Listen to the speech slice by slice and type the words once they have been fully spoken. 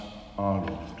our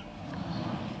Lord.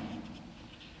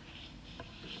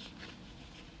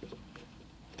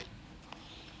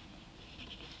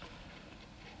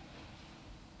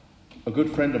 A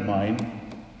good friend of mine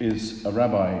is a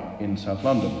rabbi in South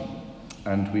London,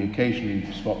 and we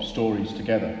occasionally swap stories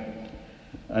together.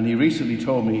 And he recently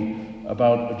told me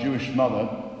about a Jewish mother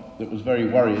that was very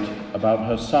worried about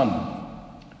her son.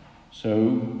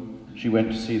 So she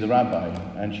went to see the rabbi,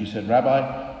 and she said,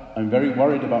 "Rabbi, I'm very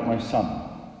worried about my son.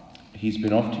 He's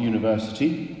been off to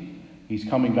university. He's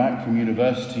coming back from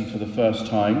university for the first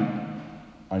time.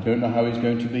 I don't know how he's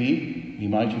going to be. He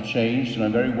might have changed, and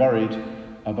I'm very worried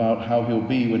about how he'll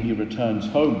be when he returns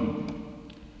home."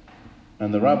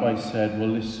 And the rabbi said, "Well,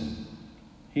 listen,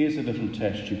 here's a little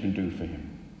test you can do for him.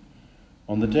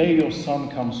 On the day your son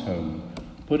comes home,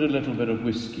 put a little bit of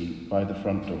whiskey by the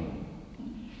front door.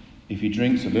 If he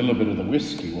drinks a little bit of the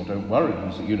whiskey, well, don't worry,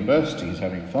 he's at university, he's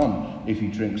having fun. If he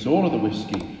drinks all of the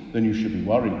whiskey, then you should be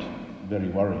worried, very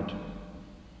worried.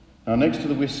 Now, next to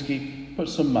the whiskey, put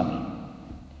some money.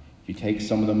 If he takes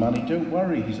some of the money, don't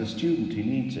worry, he's a student, he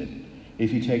needs it.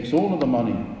 If he takes all of the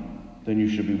money, then you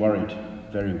should be worried,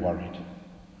 very worried.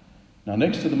 Now,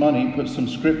 next to the money, put some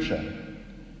scripture.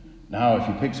 Now, if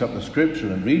he picks up the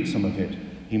scripture and reads some of it,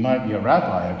 he might be a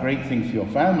rabbi, a great thing for your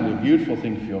family, a beautiful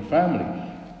thing for your family.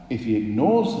 If he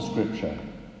ignores the scripture,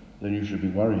 then you should be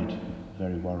worried,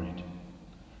 very worried."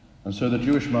 And so the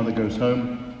Jewish mother goes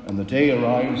home, and the day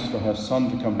arrives for her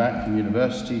son to come back from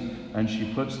university, and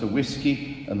she puts the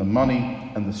whiskey and the money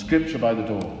and the scripture by the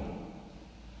door.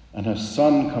 And her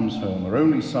son comes home, her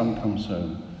only son comes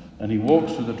home, and he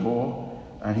walks through the door,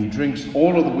 and he drinks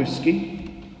all of the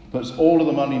whiskey, puts all of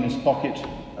the money in his pocket,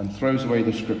 and throws away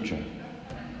the scripture.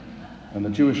 And the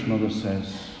Jewish mother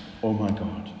says, "Oh my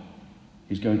God,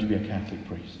 he's going to be a Catholic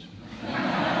priest."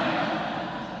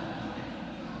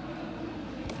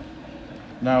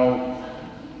 Now,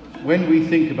 when we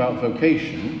think about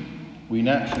vocation, we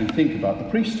naturally think about the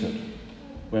priesthood.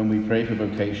 When we pray for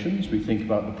vocations, we think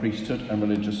about the priesthood and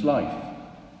religious life.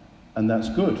 And that's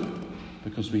good,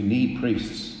 because we need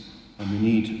priests and we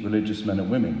need religious men and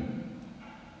women.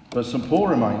 But St. Paul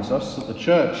reminds us that the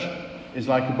church is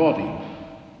like a body,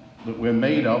 that we're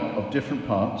made up of different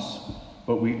parts,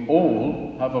 but we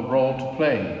all have a role to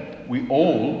play. We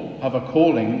all have a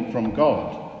calling from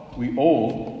God. We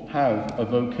all have a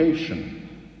vocation.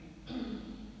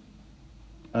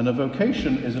 And a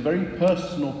vocation is a very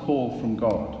personal call from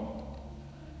God.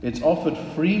 It's offered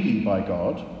freely by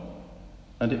God,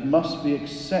 and it must be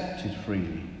accepted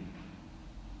freely.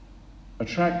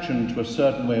 Attraction to a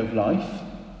certain way of life,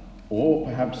 or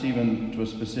perhaps even to a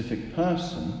specific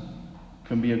person,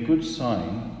 can be a good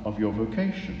sign of your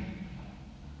vocation.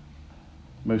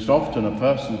 Most often a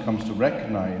person comes to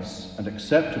recognize and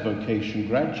accept a vocation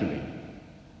gradually.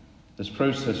 This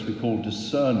process we call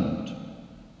discernment,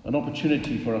 an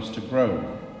opportunity for us to grow.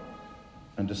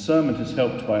 And discernment is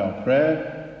helped by our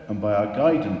prayer and by our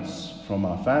guidance from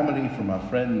our family, from our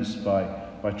friends, by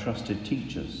trusted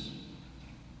teachers.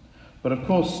 But of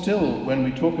course, still, when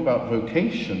we talk about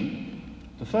vocation,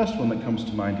 the first one that comes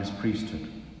to mind is priesthood.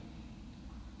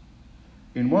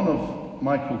 In one of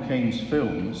Michael Caine's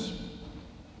films,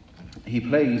 he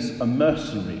plays a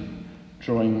mercenary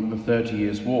during the 30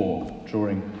 Years' War,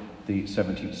 during the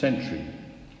 17th century.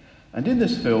 And in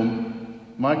this film,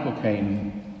 Michael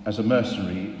Caine, as a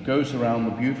mercenary, goes around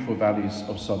the beautiful valleys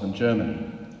of southern Germany.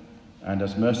 And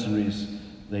as mercenaries,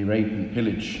 they rape and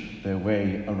pillage their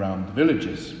way around the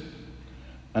villages.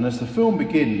 And as the film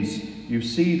begins, you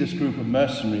see this group of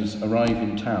mercenaries arrive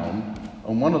in town,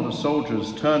 and one of the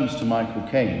soldiers turns to Michael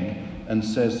Caine and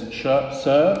says,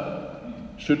 "Sir,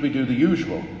 should we do the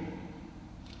usual?"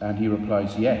 And he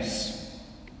replies, "Yes,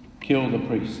 kill the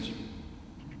priest."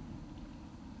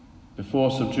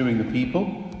 Before subduing the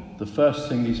people, the first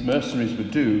thing these mercenaries would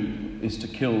do is to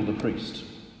kill the priest,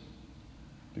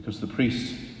 because the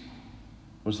priest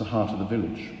was the heart of the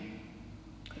village.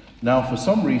 Now, for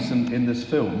some reason in this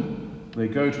film, they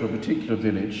go to a particular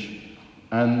village,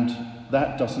 and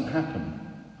that doesn't happen.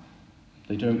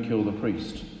 They don't kill the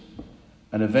priest.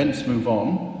 And events move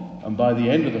on, and by the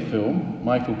end of the film,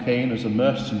 Michael Caine, as a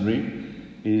mercenary,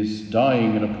 is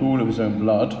dying in a pool of his own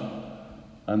blood,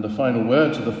 and the final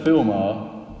words of the film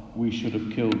are, "We should have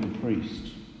killed the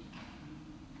priest."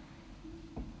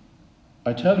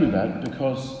 I tell you that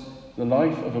because the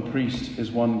life of a priest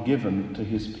is one given to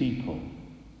his people.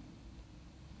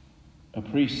 A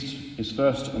priest is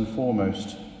first and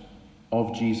foremost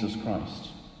of Jesus Christ.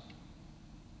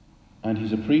 And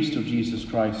he's a priest of Jesus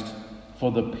Christ for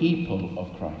the people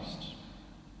of Christ.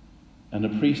 And a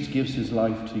priest gives his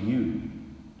life to you.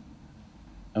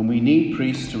 And we need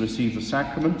priests to receive the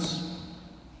sacraments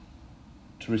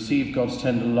to receive God's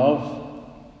tender love,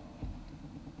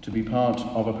 to be part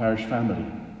of a parish family.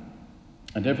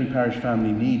 And every parish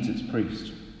family needs its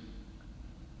priest.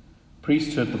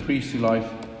 Priesthood, the priestly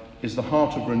life, is the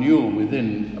heart of renewal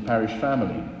within a parish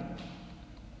family.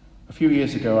 A few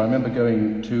years ago, I remember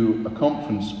going to a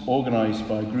conference organised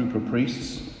by a group of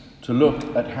priests to look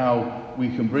at how we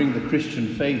can bring the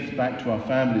Christian faith back to our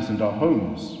families and our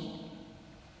homes.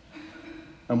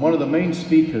 And one of the main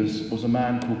speakers was a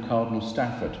man called Cardinal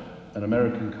Stafford, an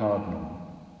American cardinal.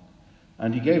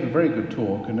 And he gave a very good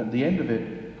talk, and at the end of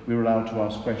it, we were allowed to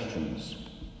ask questions.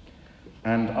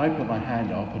 And I put my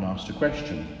hand up and asked a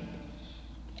question.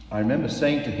 I remember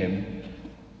saying to him,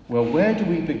 well, where do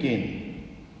we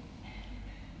begin?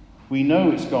 We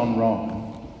know it's gone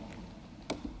wrong.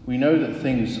 We know that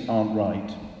things aren't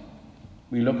right.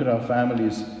 We look at our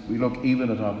families, we look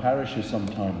even at our parishes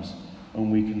sometimes,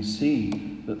 and we can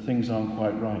see that things aren't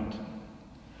quite right.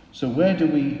 So where do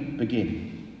we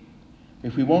begin?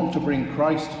 If we want to bring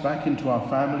Christ back into our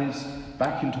families,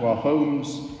 back into our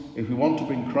homes, if we want to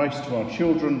bring Christ to our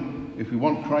children, if we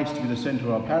want Christ to be the centre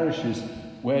of our parishes,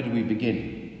 where do we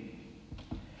begin?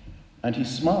 And he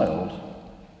smiled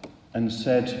and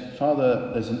said,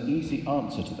 Father, there's an easy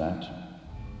answer to that.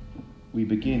 We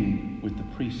begin with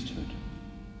the priesthood.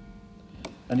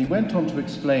 And he went on to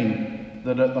explain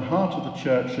that at the heart of the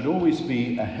church should always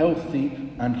be a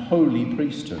healthy and holy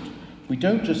priesthood. We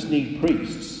don't just need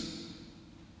priests.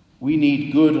 We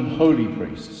need good and holy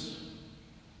priests.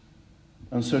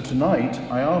 And so tonight,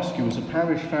 I ask you as a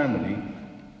parish family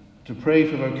to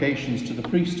pray for vocations to the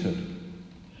priesthood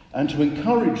and to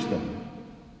encourage them.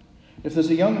 If there's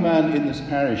a young man in this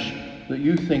parish that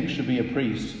you think should be a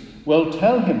priest, well,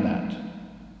 tell him that.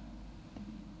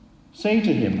 Say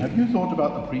to him, have you thought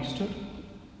about the priesthood?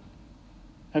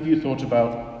 Have you thought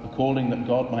about the calling that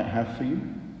God might have for you?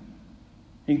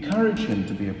 Encourage him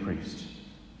to be a priest.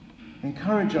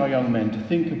 Encourage our young men to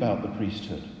think about the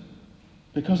priesthood,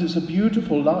 because it's a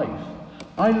beautiful life.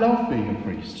 I love being a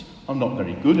priest. I'm not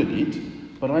very good at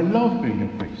it, but I love being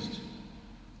a priest.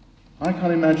 I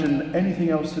can't imagine anything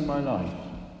else in my life.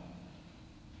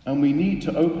 And we need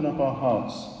to open up our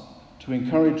hearts to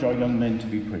encourage our young men to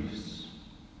be priests.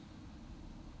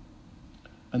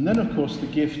 And then, of course, the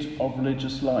gift of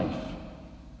religious life.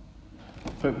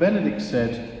 Pope Benedict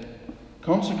said,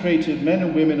 consecrated men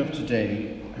and women of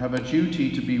today have a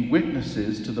duty to be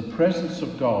witnesses to the presence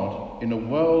of God in a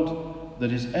world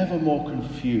that is ever more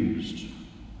confused,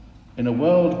 in a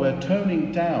world where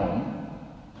toning down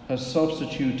has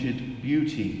substituted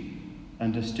beauty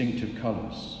and distinctive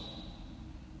colours.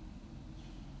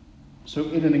 So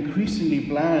in an increasingly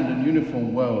bland and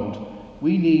uniform world,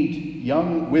 we need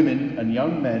young women and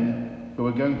young men who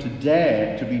are going to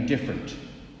dare to be different.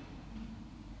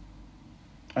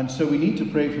 And so we need to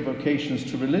pray for vocations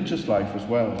to religious life as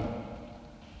well.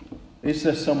 Is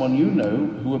there someone you know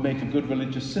who would make a good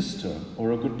religious sister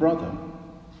or a good brother?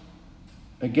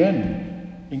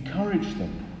 Again, encourage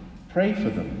them, pray for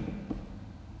them,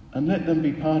 and let them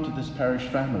be part of this parish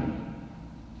family.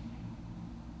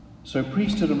 So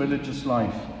priesthood and religious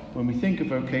life, when we think of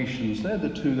vocations, they're the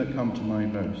two that come to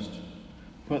mind most.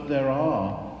 But there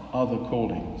are other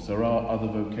callings, there are other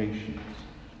vocations.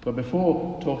 But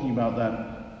before talking about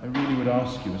that, I really would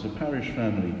ask you as a parish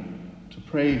family to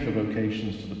pray for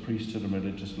vocations to the priesthood and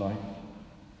religious life,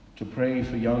 to pray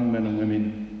for young men and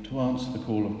women to answer the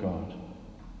call of God.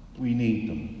 We need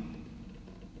them.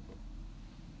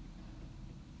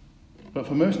 But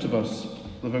for most of us,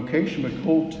 the vocation we're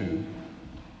called to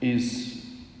is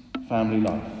family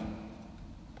life,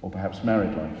 or perhaps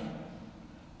married life.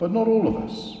 But not all of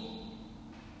us.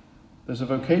 There's a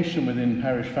vocation within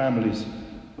parish families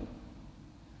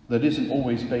that isn't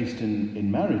always based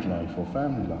in married life or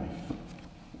family life.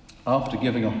 After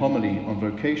giving a homily on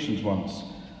vocations once,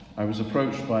 I was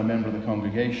approached by a member of the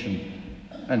congregation,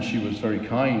 and she was very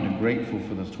kind and grateful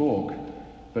for the talk,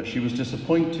 but she was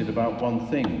disappointed about one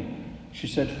thing. She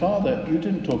said, "Father, you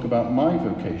didn't talk about my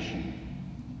vocation."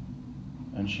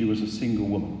 And she was a single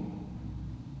woman.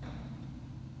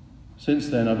 Since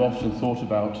then, I've often thought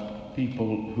about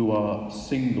people who are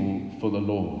single for the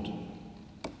Lord.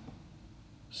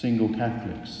 Single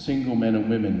Catholics, single men and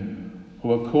women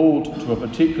who are called to a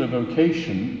particular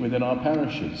vocation within our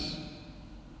parishes.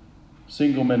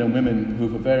 Single men and women who,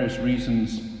 for various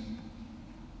reasons,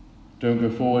 don't go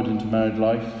forward into married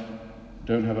life,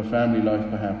 don't have a family life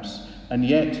perhaps, and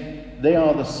yet they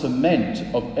are the cement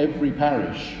of every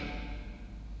parish.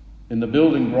 In the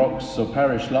building blocks of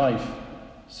parish life,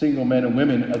 single men and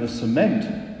women are the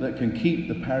cement that can keep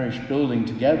the parish building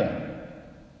together,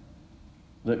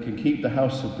 that can keep the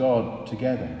house of God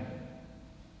together.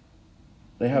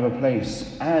 they have a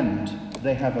place, and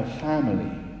they have a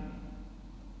family.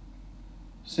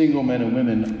 Single men and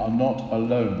women are not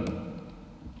alone.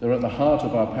 They're at the heart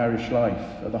of our parish life,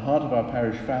 at the heart of our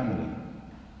parish family.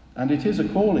 And it is a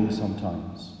calling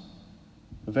sometimes.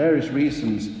 For various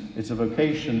reasons, it's a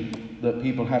vocation that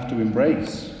people have to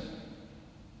embrace.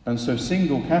 And so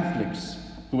single Catholics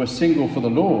who are single for the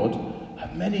Lord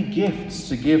have many gifts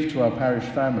to give to our parish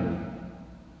family.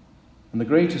 And the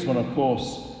greatest one, of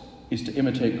course, is to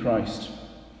imitate Christ,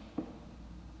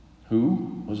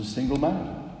 who was a single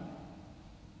man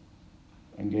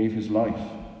and gave his life.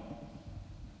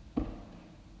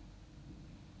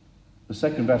 The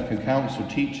Second Vatican Council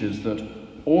teaches that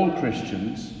all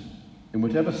Christians, in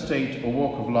whatever state or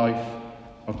walk of life,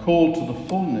 are called to the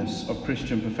fullness of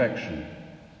Christian perfection.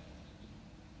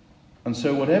 And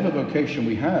so whatever vocation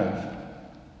we have,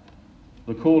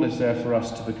 the call is there for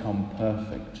us to become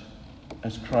perfect,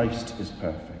 as Christ is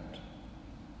perfect.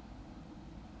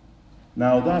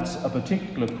 Now that's a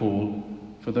particular call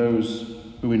for those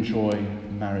who enjoy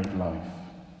married life.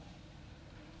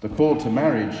 The call to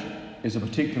marriage is a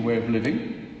particular way of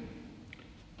living,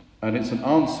 and it's an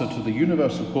answer to the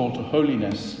universal call to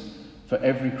holiness for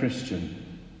every Christian.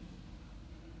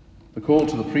 The call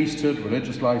to the priesthood,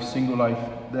 religious life, single life,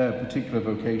 they're particular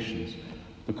vocations.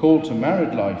 The call to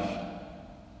married life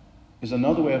is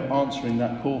another way of answering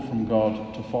that call from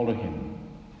God to follow him.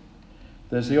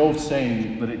 There's the old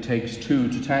saying that it takes two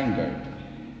to tango.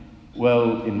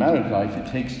 Well, in married life it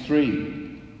takes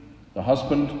three: the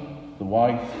husband, the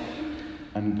wife,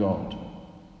 and God.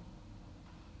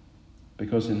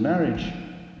 Because in marriage,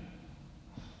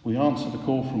 we answer the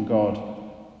call from God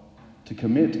to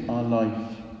commit our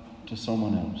life to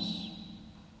someone else.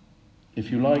 If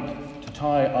you like, to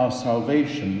tie our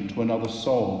salvation to another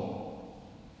soul,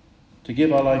 to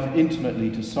give our life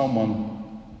intimately to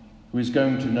someone who is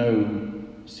going to know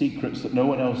secrets that no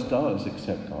one else does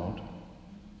except God.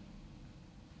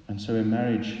 And so in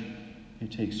marriage,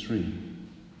 it takes three: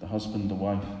 the husband, the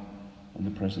wife, and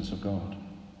the presence of God.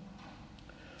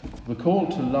 The call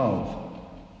to love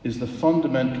is the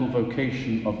fundamental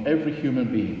vocation of every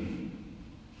human being.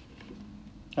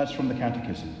 That's from the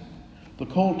Catechism. The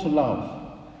call to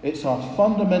love, it's our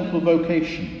fundamental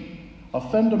vocation, our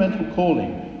fundamental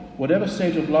calling. Whatever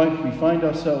state of life we find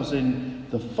ourselves in,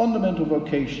 the fundamental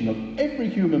vocation of every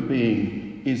human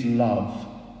being is love.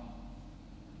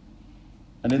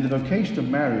 And in the vocation of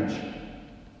marriage,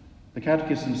 the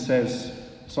Catechism says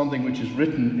something which is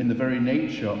written in the very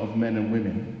nature of men and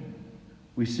women.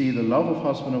 We see the love of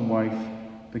husband and wife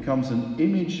becomes an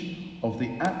image of the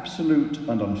absolute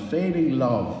and unfailing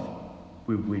love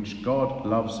with which God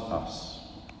loves us.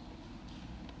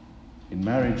 In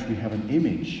marriage, we have an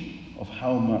image of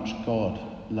how much God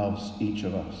loves each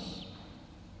of us.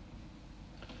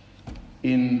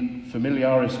 In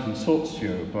Familiaris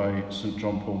Consortio by St.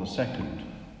 John Paul II,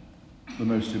 the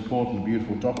most important and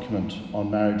beautiful document on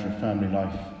marriage and family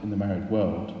life in the married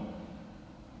world,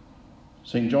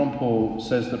 St. John Paul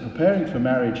says that preparing for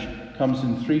marriage comes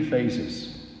in three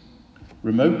phases: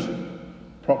 remote,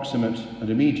 proximate, and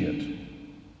immediate.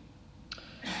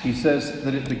 He says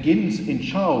that it begins in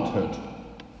childhood,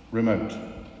 remote,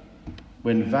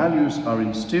 when values are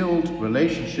instilled,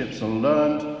 relationships are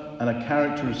learned, and a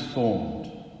character is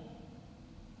formed.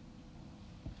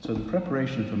 So the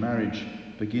preparation for marriage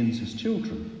begins as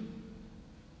children,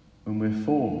 when we're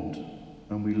formed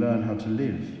and we learn how to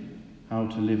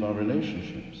live our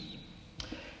relationships.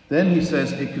 Then he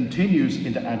says it continues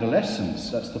into adolescence,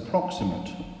 that's the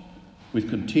proximate, with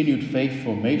continued faith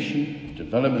formation,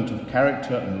 development of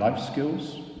character and life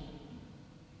skills,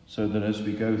 so that as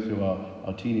we go through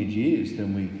our teenage years,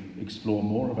 then we explore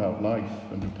more about life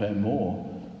and prepare more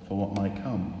for what might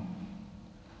come.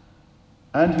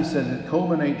 And he says it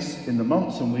culminates in the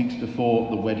months and weeks before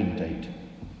the wedding date,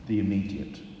 the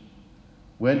immediate,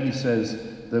 when he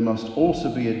says there must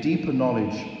also be a deeper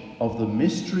knowledge of the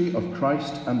mystery of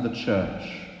Christ and the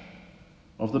Church,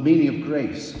 of the meaning of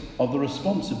grace, of the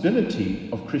responsibility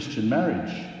of Christian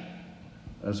marriage,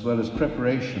 as well as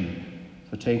preparation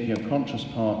for taking a conscious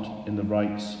part in the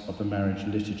rites of the marriage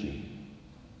liturgy.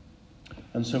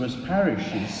 And so as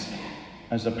parishes,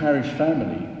 as a parish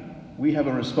family, we have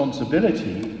a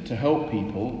responsibility to help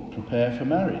people prepare for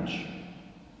marriage.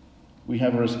 We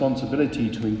have a responsibility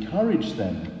to encourage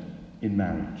them in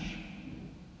marriage.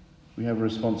 We have a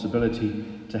responsibility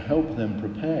to help them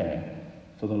prepare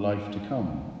for the life to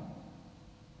come.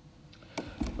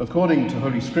 According to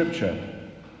Holy Scripture,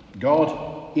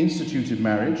 God instituted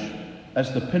marriage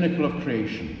as the pinnacle of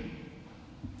creation.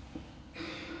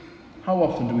 How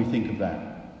often do we think of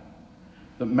that?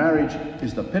 That marriage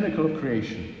is the pinnacle of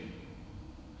creation.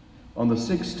 On the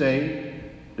sixth day,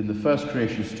 in the first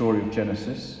creation story of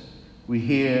Genesis, we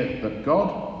hear that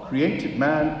God created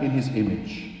man in his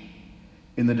image.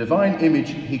 In the divine image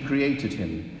he created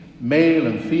him. Male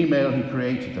and female he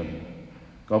created them.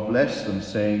 God blessed them,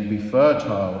 saying, "Be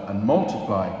fertile and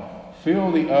multiply,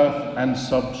 fill the earth and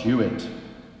subdue it."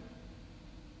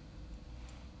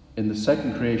 In the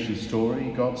second creation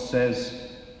story, God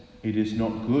says, "It is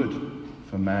not good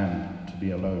for man to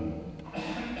be alone.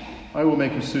 I will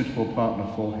make a suitable partner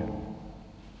for him."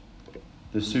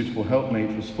 This suitable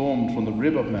helpmate was formed from the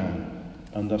rib of man,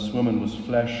 and thus woman was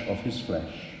flesh of his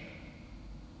flesh.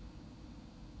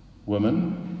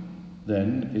 Woman,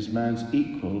 then, is man's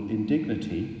equal in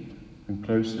dignity and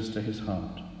closest to his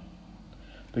heart,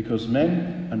 because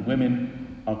men and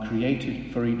women are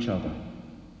created for each other.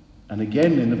 And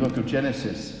again in the book of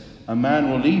Genesis, a man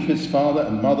will leave his father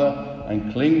and mother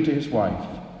and cling to his wife,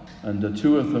 and the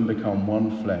two of them become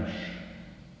one flesh.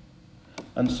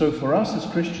 And so for us as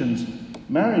Christians,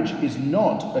 marriage is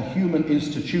not a human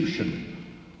institution.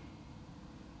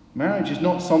 Marriage is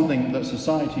not something that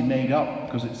society made up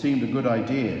because it seemed a good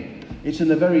idea. It's in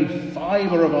the very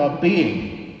fibre of our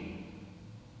being,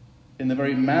 in the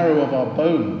very marrow of our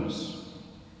bones.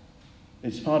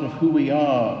 It's part of who we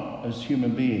are as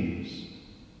human beings.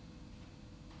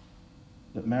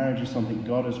 That marriage is something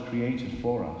God has created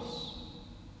for us.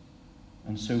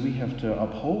 And so we have to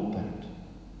uphold that.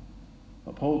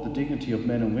 Uphold the dignity of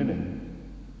men and women.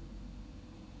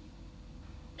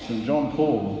 St. John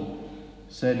Paul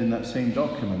said in that same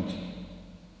document,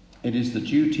 "It is the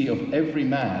duty of every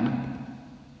man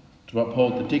to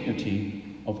uphold the dignity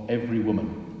of every woman."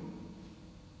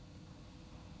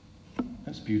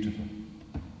 That's beautiful.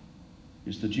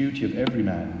 It's the duty of every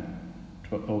man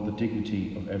to uphold the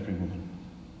dignity of every woman.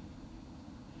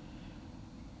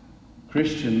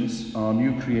 Christians are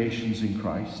new creations in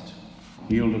Christ,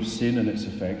 healed of sin and its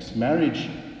effects. Marriage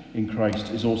in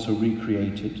Christ is also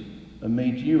recreated and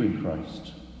made new in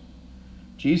Christ.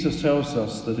 Jesus tells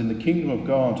us that in the kingdom of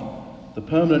God, the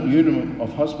permanent union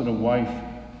of husband and wife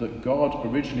that God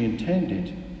originally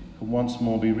intended can once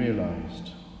more be realized.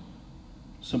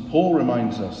 St. Paul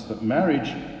reminds us that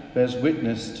marriage bears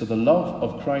witness to the love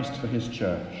of Christ for his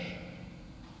church.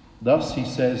 Thus he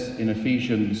says in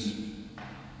Ephesians,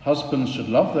 "Husbands should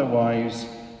love their wives,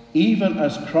 even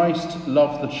as Christ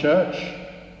loved the church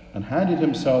and handed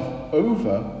himself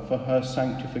over for her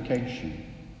sanctification."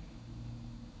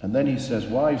 And then he says,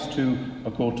 "Wives too are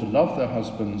called to love their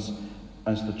husbands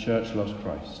as the church loves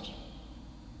Christ."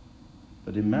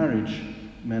 But in marriage,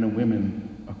 men and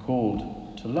women are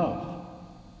called to love,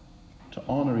 to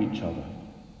honour each other,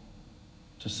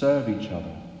 to serve each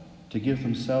other, to give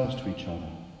themselves to each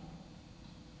other.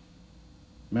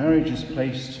 Marriage is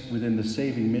placed within the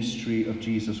saving mystery of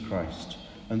Jesus Christ,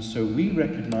 and so we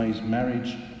recognise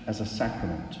marriage as a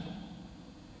sacrament.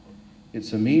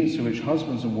 It's a means through which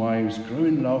husbands and wives grow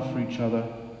in love for each other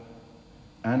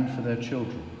and for their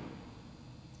children,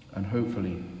 and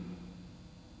hopefully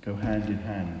go hand in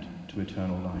hand to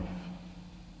eternal life.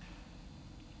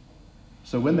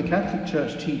 So when the Catholic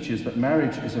Church teaches that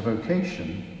marriage is a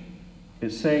vocation,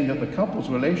 it's saying that the couple's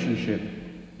relationship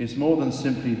is more than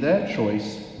simply their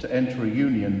choice to enter a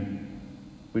union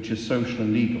which is social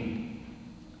and legal.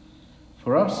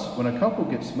 For us, when a couple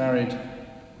gets married,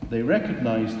 they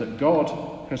recognize that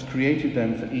God has created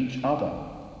them for each other,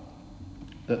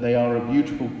 that they are a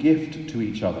beautiful gift to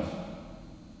each other,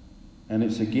 and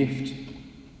it's a gift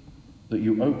that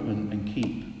you open and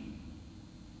keep.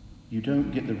 You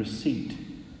don't get the receipt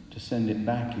to send it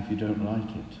back if you don't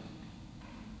like it.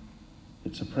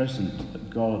 It's a present that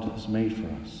God has made for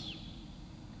us.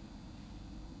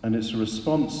 And it's a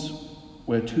response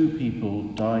where two people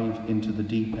dive into the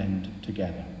deep end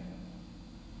together.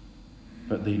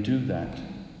 But they do that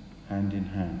hand in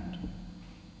hand.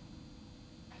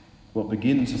 What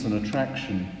begins as an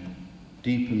attraction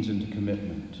deepens into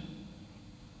commitment.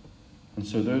 And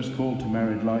so those called to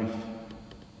married life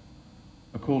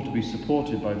are called to be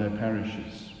supported by their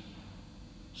parishes,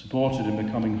 supported in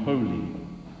becoming holy,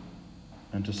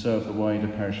 and to serve the wider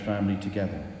parish family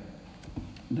together.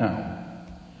 Now,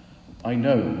 I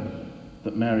know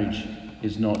that marriage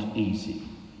is not easy.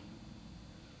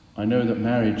 I know that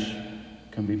marriage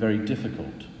can be very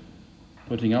difficult.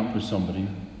 Putting up with somebody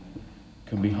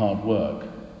can be hard work.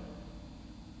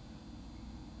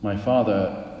 My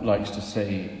father likes to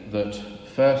say that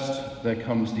first there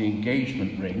comes the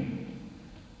engagement ring,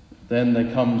 then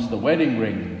there comes the wedding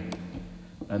ring,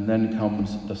 and then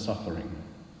comes the suffering.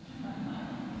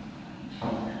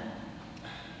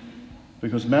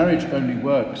 Because marriage only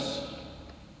works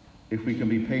if we can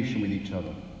be patient with each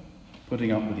other,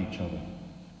 putting up with each other,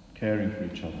 caring for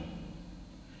each other.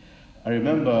 I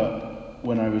remember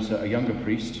when I was a younger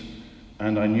priest,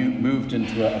 and I moved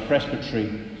into a presbytery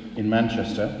in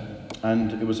Manchester,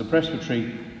 and it was a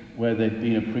presbytery where there'd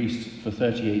been a priest for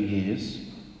 38 years,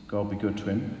 God be good to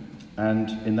him, and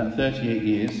in that 38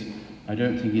 years, I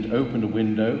don't think he'd opened a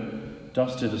window,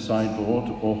 dusted a sideboard,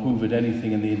 or hoovered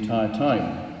anything in the entire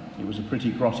time. It was a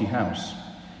pretty grotty house.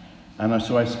 And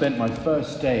so I spent my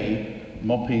first day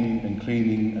mopping and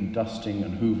cleaning and dusting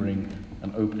and hoovering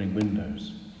and opening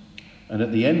windows. And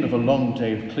at the end of a long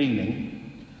day of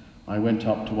cleaning, I went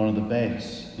up to one of the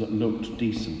beds that looked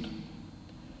decent.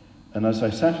 And as I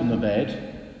sat on the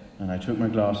bed, and I took my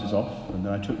glasses off, and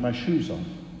then I took my shoes off,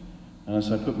 and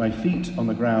as I put my feet on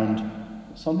the ground,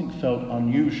 something felt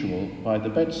unusual by the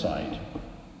bedside.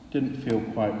 Didn't feel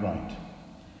quite right.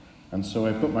 And so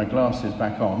I put my glasses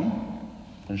back on,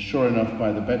 and sure enough,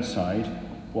 by the bedside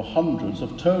were hundreds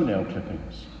of toenail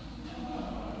clippings.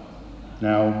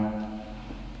 Now,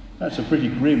 that's a pretty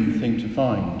grim thing to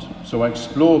find. So I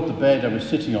explored the bed I was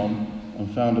sitting on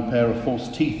and found a pair of false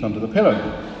teeth under the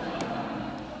pillow.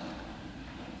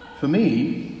 For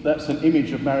me, that's an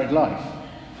image of married life.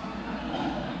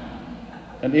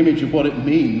 An image of what it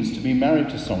means to be married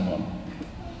to someone.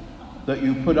 That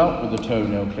you put up with the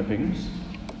toenail clippings,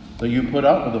 that you put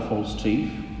up with the false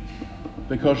teeth,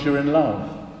 because you're in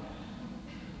love.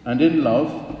 And in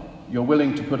love, you're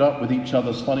willing to put up with each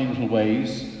other's funny little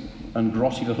ways and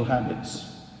grotty little habits,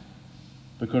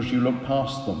 because you look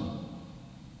past them.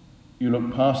 You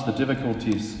look past the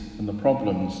difficulties and the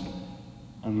problems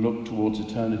and look towards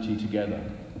eternity together.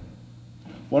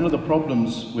 One of the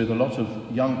problems with a lot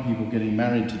of young people getting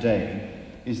married today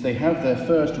is they have their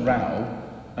first row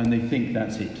and they think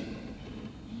that's it.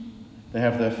 They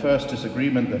have their first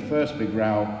disagreement, their first big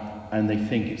row, and they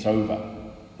think it's over.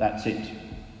 That's it.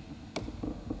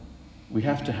 We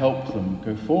have to help them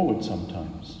go forward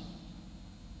sometimes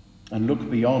and look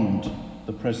beyond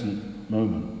the present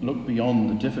moment, look beyond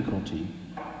the difficulty,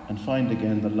 and find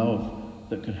again the love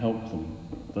that can help them,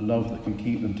 the love that can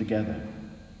keep them together.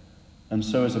 And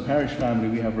so as a parish family,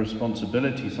 we have a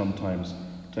responsibility sometimes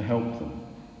to help them.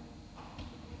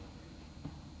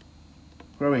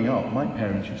 Growing up, my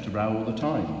parents used to row all the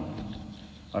time.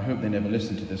 I hope they never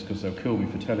listen to this because they'll kill me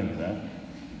for telling you that.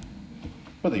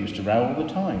 But they used to row all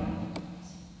the time.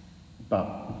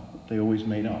 But they always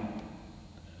made up.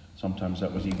 Sometimes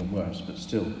that was even worse, but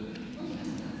still.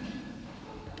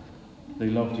 They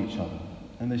loved each other,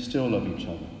 and they still love each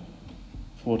other.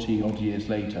 40 odd years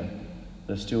later,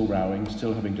 they're still rowing,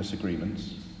 still having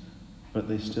disagreements, but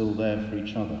they're still there for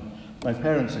each other. My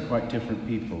parents are quite different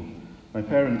people. My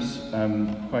parents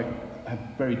have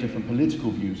very different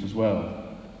political views as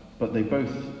well, but they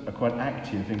both are quite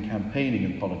active in campaigning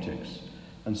in politics.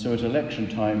 And so at election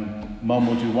time, Mum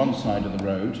will do one side of the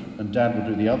road and Dad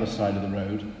will do the other side of the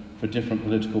road for different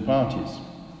political parties.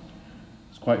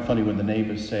 It's quite funny when the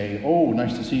neighbours say, "Oh,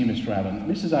 nice to see you, Mr. Allen.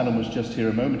 Mrs. Allen was just here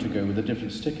a moment ago with a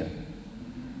different sticker."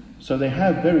 So they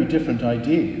have very different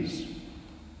ideas,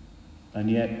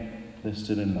 and yet they're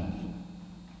still in love.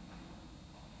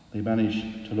 They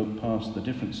manage to look past the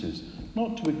differences,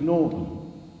 not to ignore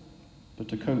them, but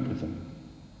to cope with them.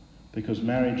 Because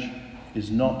marriage is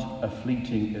not a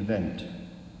fleeting event.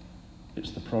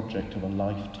 It's the project of a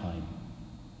lifetime.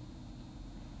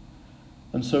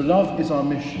 And so love is our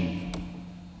mission.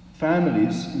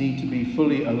 Families need to be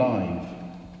fully alive.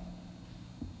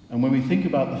 And when we think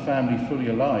about the family fully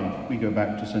alive, we go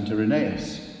back to St.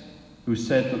 Irenaeus, who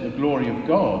said that the glory of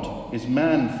God is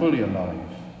man fully alive.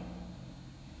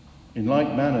 In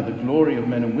like manner, the glory of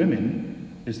men and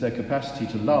women is their capacity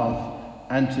to love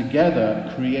and together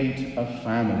create a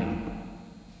family.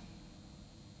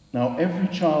 Now, every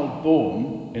child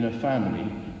born in a family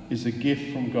is a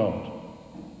gift from God.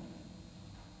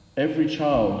 Every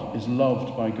child is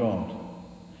loved by God.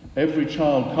 Every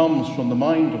child comes from the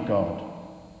mind of God.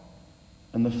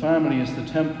 And the family is the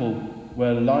temple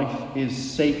where life is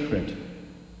sacred.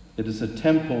 It is a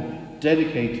temple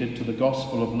dedicated to the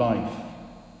gospel of life.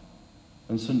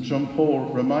 And St. John Paul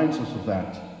reminds us of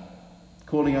that,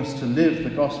 calling us to live the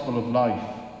gospel of life.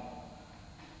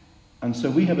 And so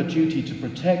we have a duty to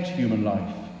protect human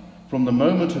life from the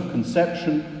moment of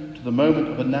conception to the moment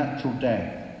of a natural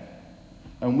death.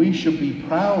 And we should be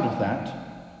proud of that.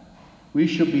 We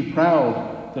should be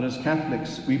proud that as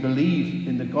Catholics we believe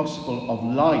in the gospel of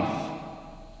life.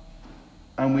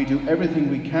 And we do everything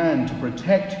we can to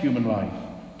protect human life,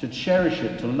 to cherish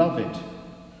it, to love it.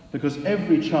 Because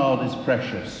every child is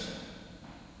precious.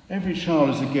 Every child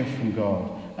is a gift from God.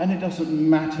 And it doesn't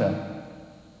matter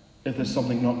if there's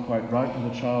something not quite right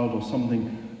with a child or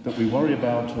something that we worry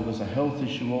about, or there's a health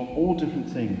issue, or all different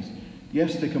things.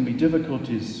 Yes, there can be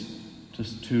difficulties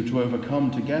to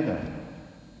overcome together,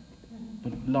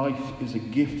 but life is a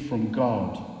gift from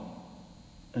God,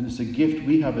 and it's a gift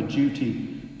we have a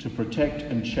duty to protect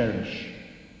and cherish,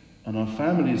 and our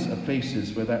families are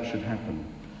places where that should happen.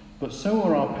 But so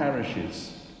are our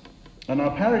parishes, and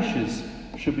our parishes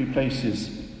should be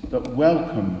places that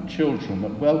welcome children,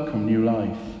 that welcome new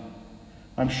life.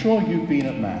 I'm sure you've been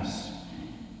at Mass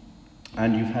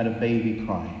and you've had a baby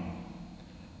crying.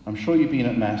 I'm sure you've been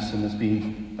at Mass and there's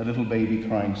been a little baby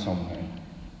crying somewhere.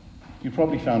 You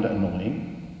probably found it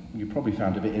annoying. You probably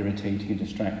found it a bit irritating and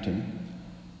distracting.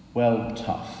 Well,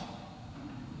 tough.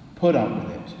 Put up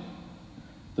with it.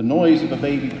 The noise of a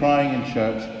baby crying in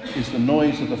church is the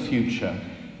noise of the future.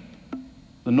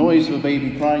 The noise of a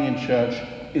baby crying in church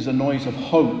is a noise of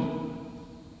hope,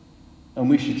 and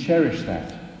we should cherish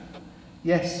that.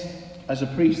 Yes, as a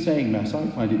priest saying Mass, I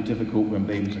find it difficult when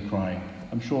babies are crying.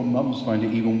 I'm sure mums find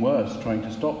it even worse, trying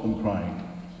to stop them crying.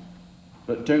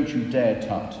 But don't you dare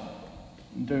tut.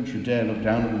 Don't you dare look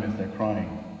down at them if they're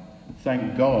crying.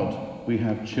 Thank God we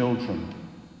have children.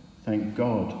 Thank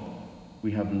God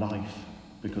we have life,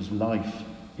 because life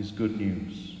is good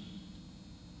news.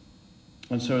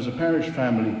 And so as a parish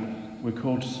family, we're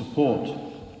called to support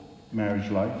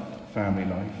marriage life, family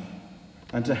life,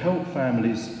 and to help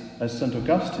families, as St.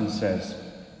 Augustine says,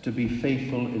 to be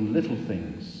faithful in little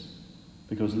things,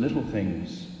 because little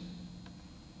things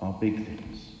are big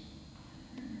things.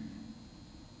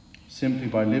 Simply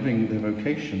by living their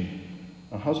vocation,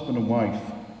 a husband and wife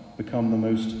become the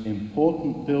most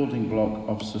important building block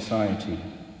of society.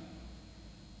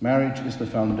 Marriage is the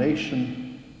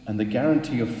foundation and the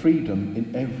guarantee of freedom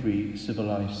in every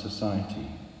civilized society.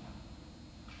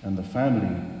 And the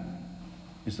family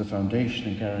is the foundation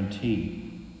and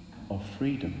guarantee of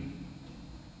freedom.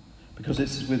 Because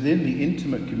it's within the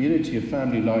intimate community of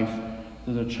family life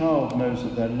that a child knows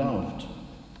that they're loved.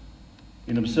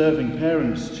 In observing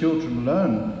parents, children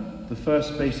learn the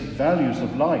first basic values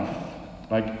of life,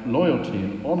 like loyalty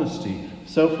and honesty,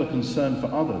 selfless concern for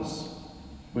others,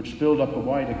 which build up a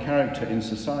wider character in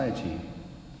society.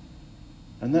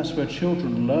 And that's where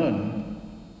children learn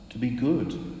to be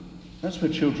good. That's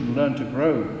where children learn to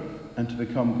grow and to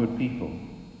become good people.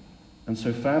 And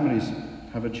so families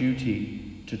have a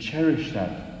duty to cherish that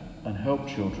and help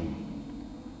children.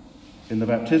 In the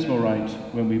baptismal rite,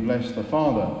 when we bless the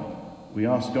Father, we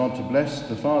ask God to bless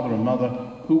the father and mother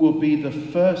who will be the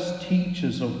first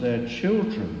teachers of their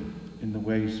children in the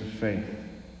ways of faith.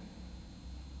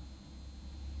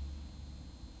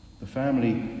 The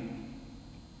family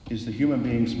is the human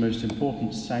being's most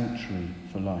important sanctuary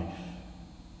for life,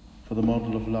 for the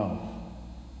model of love.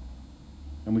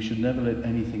 And we should never let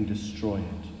anything destroy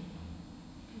it,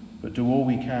 but do all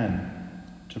we can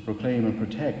to proclaim and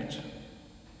protect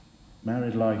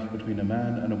married life between a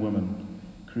man and a woman,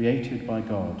 created by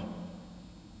God,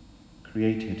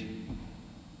 created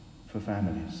for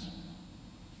families.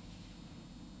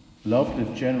 Love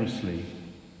lived generously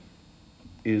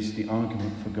is the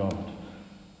argument for God,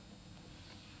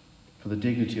 for the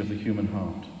dignity of the human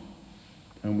heart,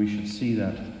 and we should see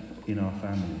that in our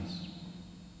families.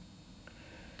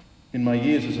 In my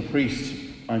years as a priest,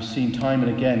 I've seen time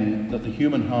and again that the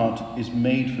human heart is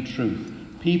made for truth.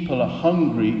 People are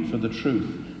hungry for the truth,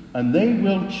 and they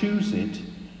will choose it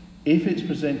if it's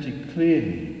presented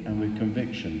clearly and with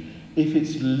conviction, if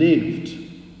it's lived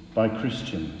by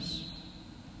Christians.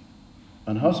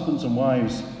 And husbands and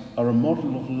wives are a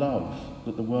model of love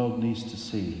that the world needs to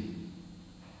see,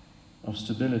 of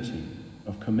stability,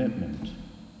 of commitment,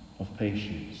 of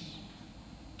patience.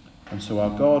 And so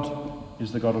our God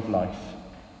is the God of life,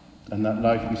 and that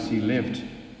life we see lived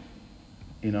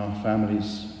in our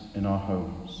families, in our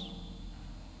homes.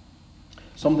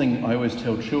 Something I always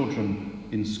tell children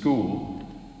in school,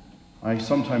 I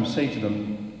sometimes say to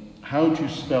them, how do you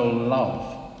spell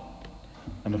love?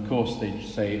 And of course they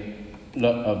say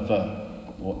L-O-V-E,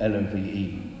 or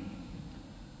L-O-V-E.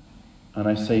 And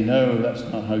I say, no, that's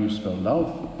not how you spell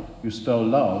love. You spell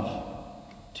love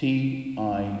T-I-M-E.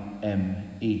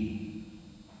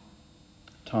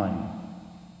 Time.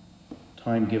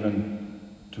 Time given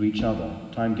to each other.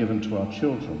 Time given to our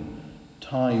children.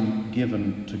 Time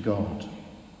given to God.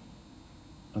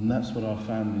 And that's what our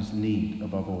families need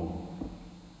above all.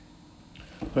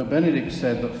 Pope Benedict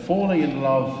said that falling in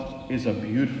love is a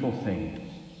beautiful thing.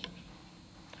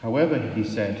 However, he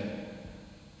said,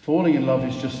 falling in love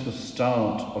is just the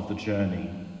start of the journey,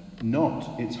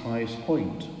 not its highest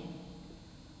point.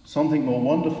 Something more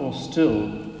wonderful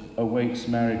still awaits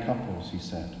married couples, he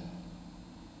said.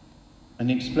 And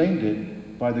he explained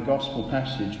it by the gospel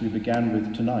passage we began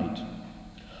with tonight.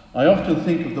 I often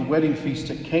think of the wedding feast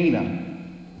at Cana.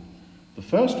 The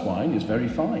first wine is very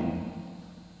fine.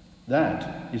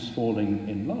 That is falling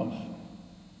in love.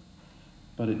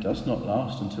 But it does not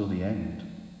last until the end.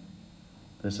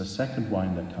 There's a second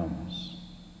wine that comes,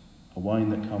 a wine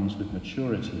that comes with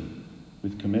maturity,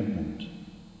 with commitment.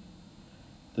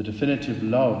 The definitive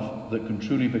love that can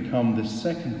truly become this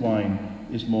second wine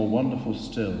is more wonderful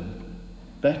still,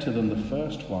 better than the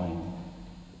first wine,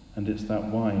 and it's that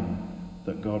wine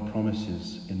that God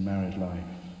promises in married life.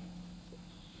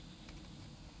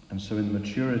 And so in the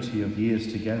maturity of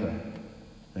years together,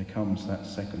 there comes that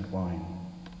second wine.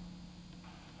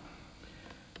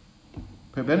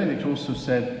 Pope Benedict also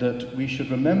said that we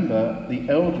should remember the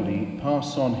elderly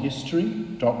pass on history,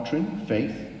 doctrine,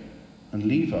 faith, and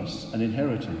leave us an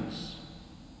inheritance.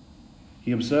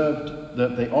 He observed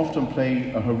that they often play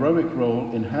a heroic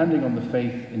role in handing on the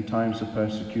faith in times of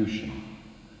persecution.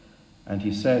 And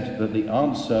he said that the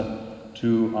answer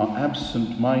to our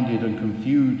absent-minded and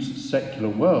confused secular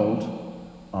world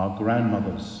are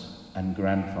grandmothers and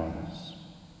grandfathers.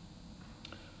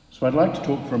 So I'd like to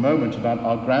talk for a moment about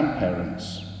our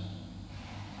grandparents.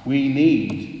 We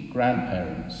need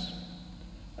grandparents,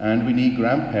 and we need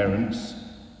grandparents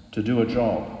to do a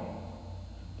job.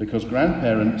 Because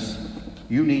grandparents,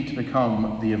 you need to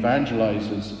become the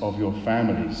evangelizers of your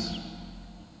families.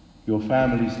 Your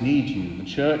families need you. The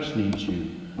church needs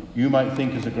you. You might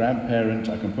think as a grandparent,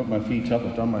 I can put my feet up,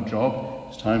 I've done my job,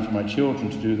 it's time for my children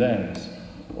to do theirs.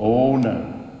 Oh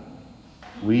no.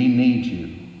 We need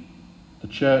you. The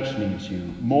church needs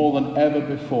you more than ever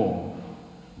before.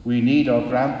 We need our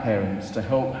grandparents to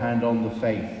help hand on the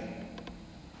faith.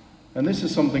 And this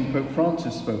is something Pope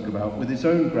Francis spoke about with his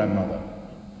own grandmother,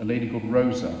 a lady called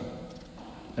Rosa.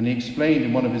 And he explained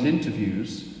in one of his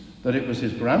interviews that it was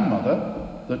his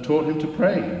grandmother that taught him to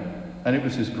pray, and it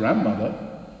was his grandmother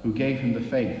who gave him the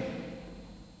faith.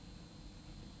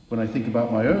 When I think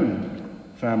about my own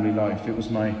family life, it was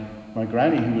my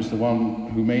granny who was the one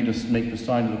who made us make the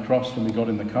sign of the cross when we got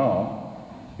in the car.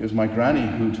 It was my granny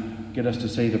who'd get us to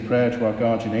say the prayer to our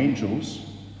guardian angels.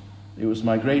 It was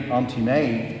my great Auntie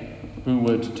May who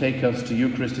would take us to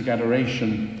Eucharistic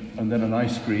adoration and then an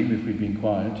ice cream if we'd been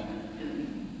quiet.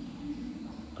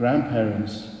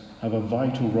 Grandparents have a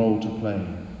vital role to play.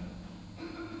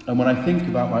 And when I think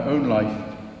about my own life,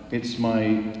 it's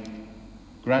my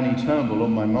Granny Turnbull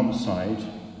on my mum's side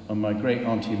and my great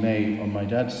Auntie May on my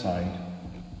dad's side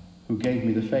who gave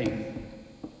me the faith.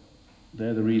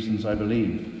 They're the reasons I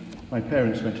believe. My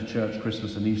parents went to church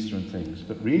Christmas and Easter and things,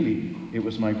 but really it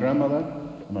was my grandmother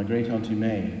and my great Auntie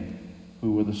May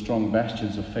who were the strong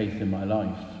bastions of faith in my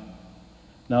life.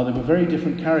 Now, they were very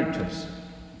different characters.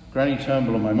 Granny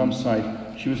Turnbull on my mum's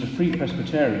side, she was a Free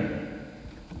Presbyterian.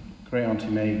 Great Auntie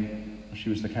May, she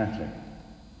was the Catholic.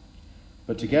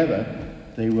 But together,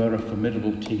 they were a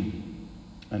formidable team.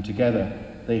 And together,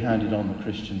 they handed on the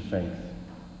Christian faith.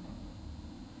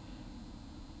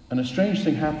 And a strange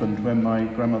thing happened when my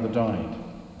grandmother died.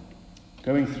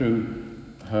 Going through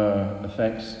her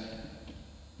effects,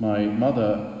 my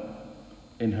mother,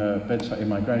 in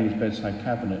my granny's bedside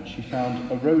cabinet, she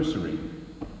found a rosary.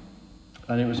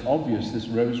 And it was obvious this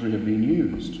rosary had been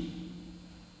used.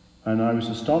 And I was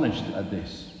astonished at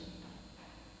this.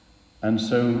 And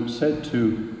so said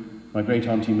to my great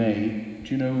Auntie May, do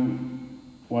you know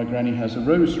why Granny has a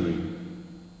rosary?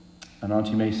 And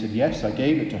Auntie May said, yes, I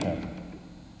gave it to her.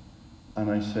 And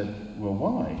I said, well,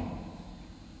 why?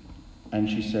 And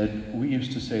she said, we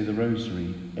used to say the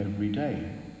rosary every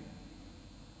day.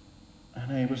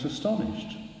 And I was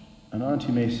astonished. And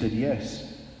Auntie May said,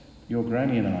 yes, your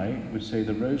granny and I would say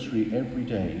the rosary every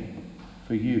day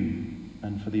for you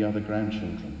and for the other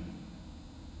grandchildren.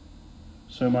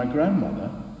 So my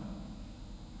grandmother,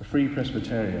 a Free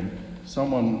Presbyterian,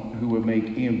 someone who would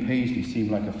make Ian Paisley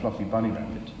seem like a fluffy bunny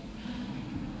rabbit,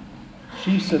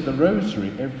 she said the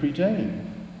rosary every day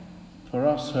for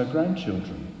us, her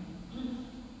grandchildren.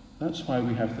 That's why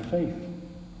we have the faith.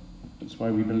 That's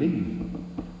why we believe,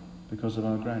 because of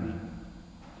our granny.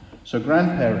 So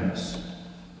grandparents,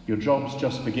 your job's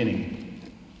just beginning.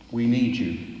 We need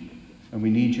you, and we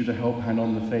need you to help hand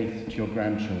on the faith to your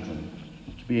grandchildren,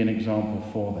 to be an example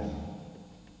for them.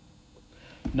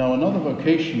 Now, another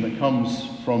vocation that comes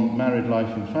from married life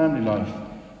and family life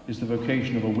is the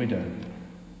vocation of a widow.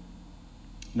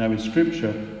 Now, in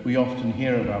Scripture, we often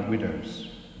hear about widows,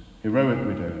 heroic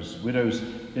widows, widows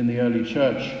in the early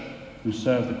church who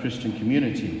served the Christian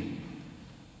community.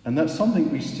 And that's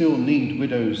something we still need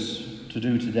widows to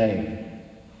do today.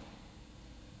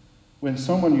 When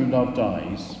someone you love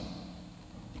dies,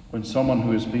 when someone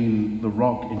who has been the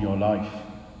rock in your life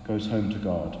goes home to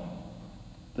God.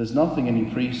 There's nothing any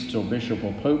priest or bishop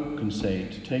or pope can say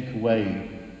to take away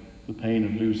the pain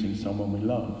of losing someone we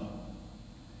love.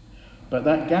 But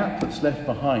that gap that's left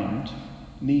behind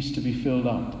needs to be filled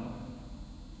up.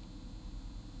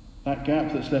 That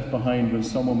gap that's left behind when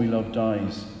someone we love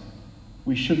dies,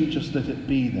 we shouldn't just let it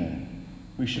be there.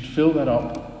 We should fill that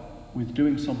up with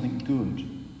doing something good.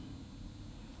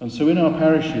 And so in our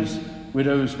parishes,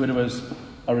 widowers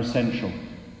are essential.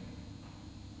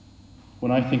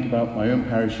 When I think about my own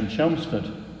parish in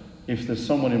Chelmsford, if there's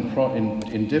someone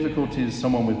in difficulties,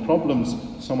 someone with problems,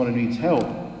 someone who needs help,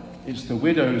 it's the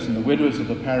widows and the widowers of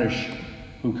the parish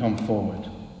who come forward.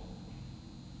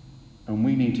 And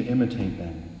we need to imitate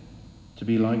them, to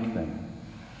be like them.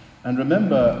 And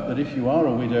remember that if you are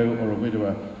a widow or a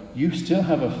widower, you still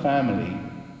have a family.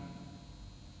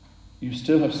 You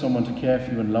still have someone to care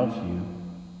for you and love you.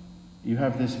 You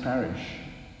have this parish.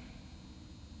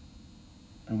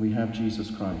 And we have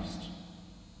Jesus Christ.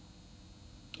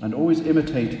 And always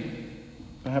imitate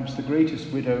perhaps the greatest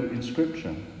widow in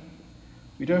Scripture.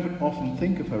 We don't often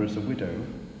think of her as a widow,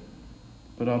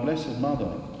 but our Blessed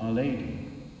Mother, Our Lady,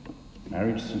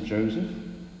 married to St. Joseph,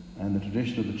 and the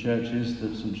tradition of the church is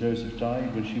that St. Joseph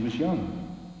died when she was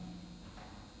young.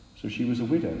 So she was a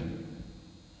widow,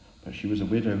 but she was a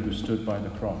widow who stood by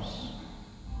the cross.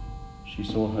 She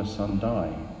saw her son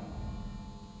die.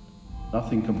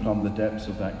 Nothing can plumb the depths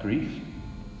of that grief,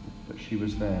 but she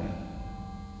was there.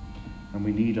 And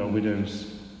we need our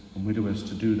widows and widowers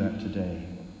to do that today.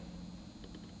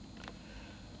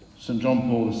 St. John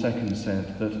Paul II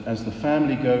said that as the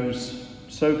family goes,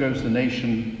 so goes the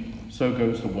nation, so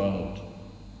goes the world.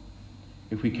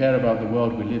 If we care about the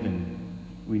world we live in,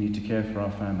 we need to care for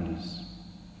our families.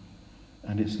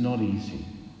 And it's not easy.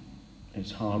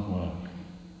 It's hard work.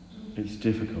 It's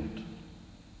difficult.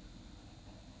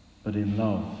 But in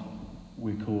love,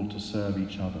 we're called to serve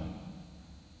each other.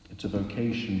 It's a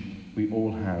vocation we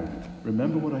all have.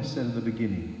 Remember what I said at the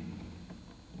beginning.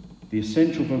 The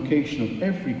essential vocation of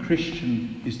every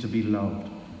Christian is to be loved.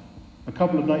 A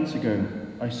couple of nights ago,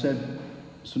 I said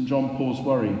St. John Paul's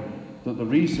worry that the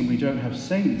reason we don't have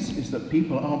saints is that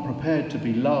people aren't prepared to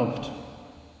be loved.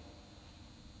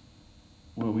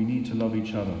 Well, we need to love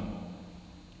each other,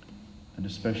 and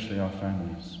especially our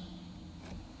families.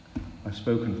 I've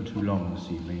spoken for too long this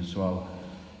evening, so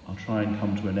I'll try and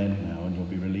come to an end now, and you'll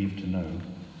be relieved to know.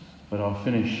 But I'll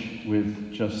finish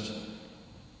with just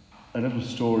a little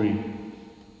story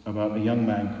about a young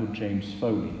man called James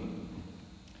Foley.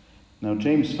 Now,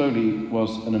 James Foley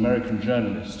was an American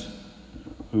journalist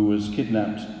who was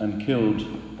kidnapped and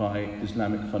killed by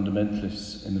Islamic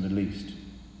fundamentalists in the Middle East.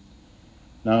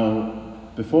 Now,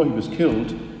 before he was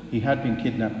killed, he had been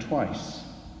kidnapped twice.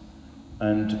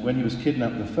 And when he was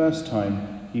kidnapped the first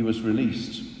time, he was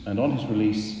released. And on his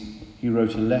release, he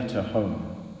wrote a letter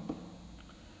home.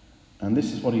 And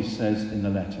this is what he says in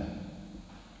the letter.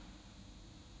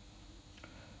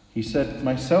 He said,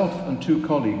 "Myself and 2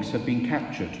 colleagues had been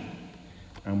captured,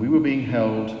 and we were being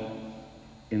held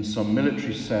in some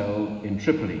military cell in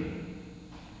Tripoli.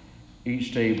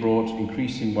 Each day brought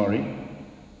increasing worry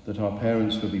that our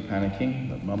parents would be panicking,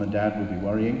 that Mum and Dad would be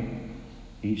worrying.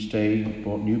 Each day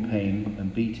brought new pain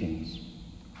and beatings.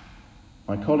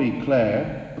 My colleague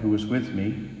Claire, who was with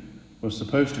me, was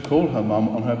supposed to call her mum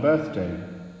on her birthday,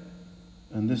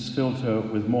 and this filled her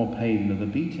with more pain than the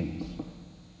beatings.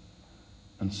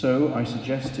 And so I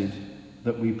suggested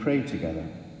that we pray together.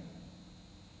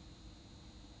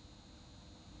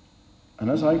 And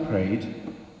as I prayed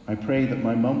that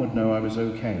my mum would know I was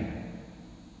okay.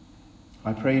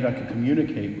 I prayed I could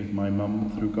communicate with my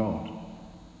mum through God.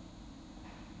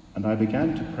 And I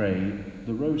began to pray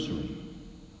the Rosary.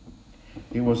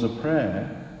 It was a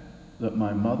prayer that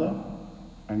my mother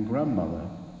and grandmother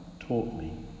taught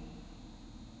me.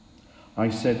 I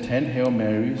said 10 Hail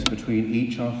Marys between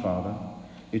each Our Father.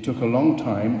 It took a long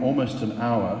time, almost an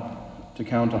hour, to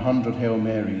count 100 Hail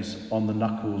Marys on the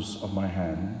knuckles of my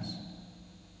hands.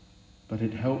 But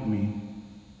it helped me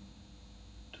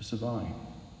to survive.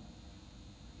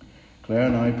 Claire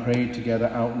and I prayed together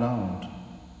out loud.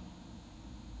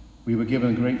 We were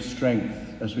given great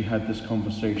strength as we had this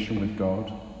conversation with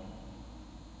God,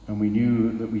 and we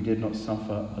knew that we did not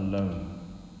suffer alone.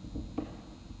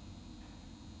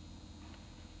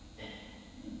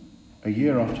 A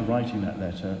year after writing that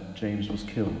letter, James was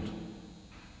killed.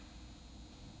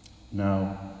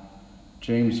 Now,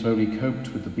 James Foley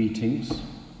coped with the beatings,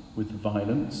 with the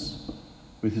violence,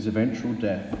 with his eventual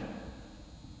death,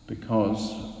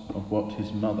 because of what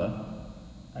his mother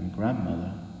and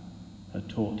grandmother had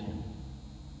taught him.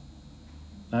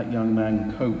 That young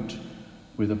man coped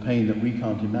with a pain that we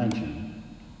can't imagine,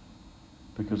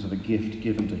 because of a gift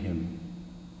given to him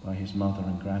by his mother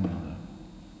and grandmother.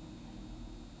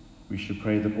 We should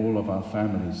pray that all of our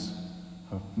families,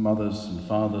 our mothers and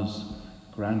fathers,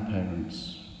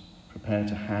 grandparents, prepare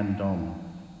to hand on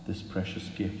this precious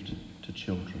gift to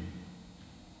children.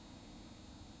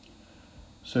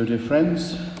 So, dear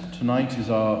friends, tonight is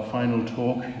our final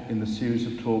talk in the series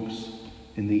of talks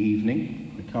in the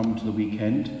evening. We come to the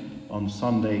weekend. On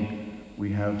Sunday,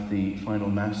 we have the final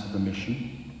Mass of the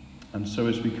Mission. And so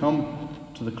as we come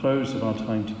to the close of our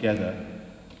time together,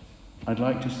 I'd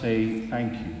like to say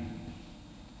thank you.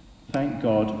 Thank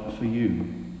God for you.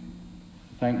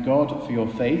 Thank God for your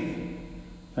faith.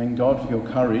 Thank God for your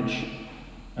courage.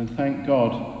 And thank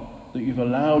God that you've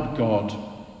allowed God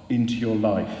into your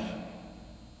life.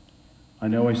 I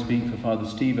know I speak for Father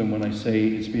Stephen when I say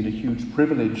it's been a huge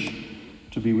privilege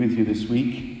to be with you this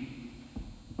week,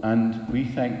 and we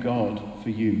thank God for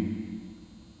you.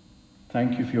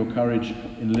 Thank you for your courage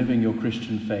in living your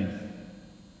Christian faith.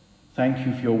 Thank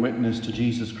you for your witness to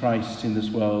Jesus Christ in this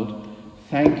world.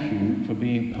 Thank you for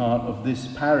being part of this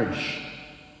parish.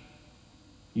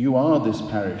 You are this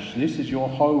parish. This is your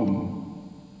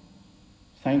home.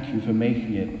 Thank you for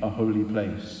making it a holy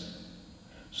place.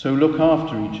 So look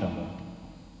after each other.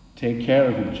 Take care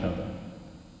of each other.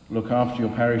 Look after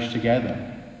your parish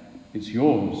together. It's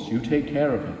yours. You take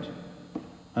care of it.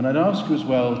 And I'd ask you as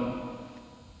well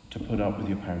to put up with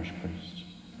your parish priest.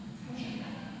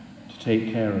 To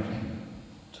take care of him.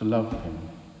 To love him.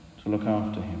 To look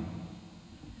after him.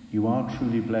 You are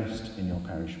truly blessed in your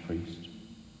parish priest.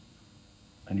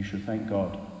 And you should thank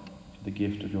God for the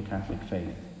gift of your Catholic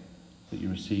faith that you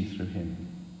receive through him.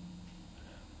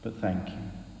 But thank you.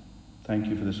 Thank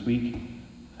you for this week.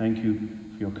 Thank you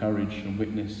for your courage and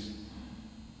witness.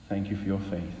 Thank you for your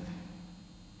faith.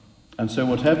 And so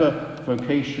whatever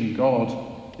vocation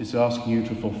God is asking you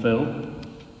to fulfill,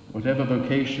 whatever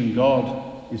vocation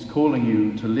God is calling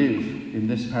you to live in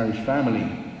this parish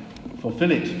family,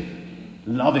 fulfill it,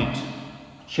 love it,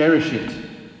 cherish it,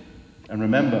 and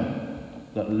remember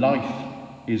that life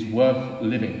is worth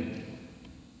living.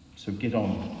 So get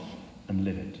on and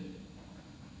live it.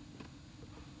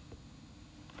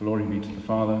 Glory be to the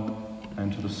Father,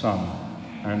 and to the Son,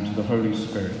 and to the Holy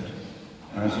Spirit,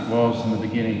 as it was in the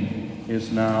beginning,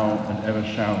 is now, and ever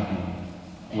shall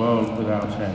be, world without end.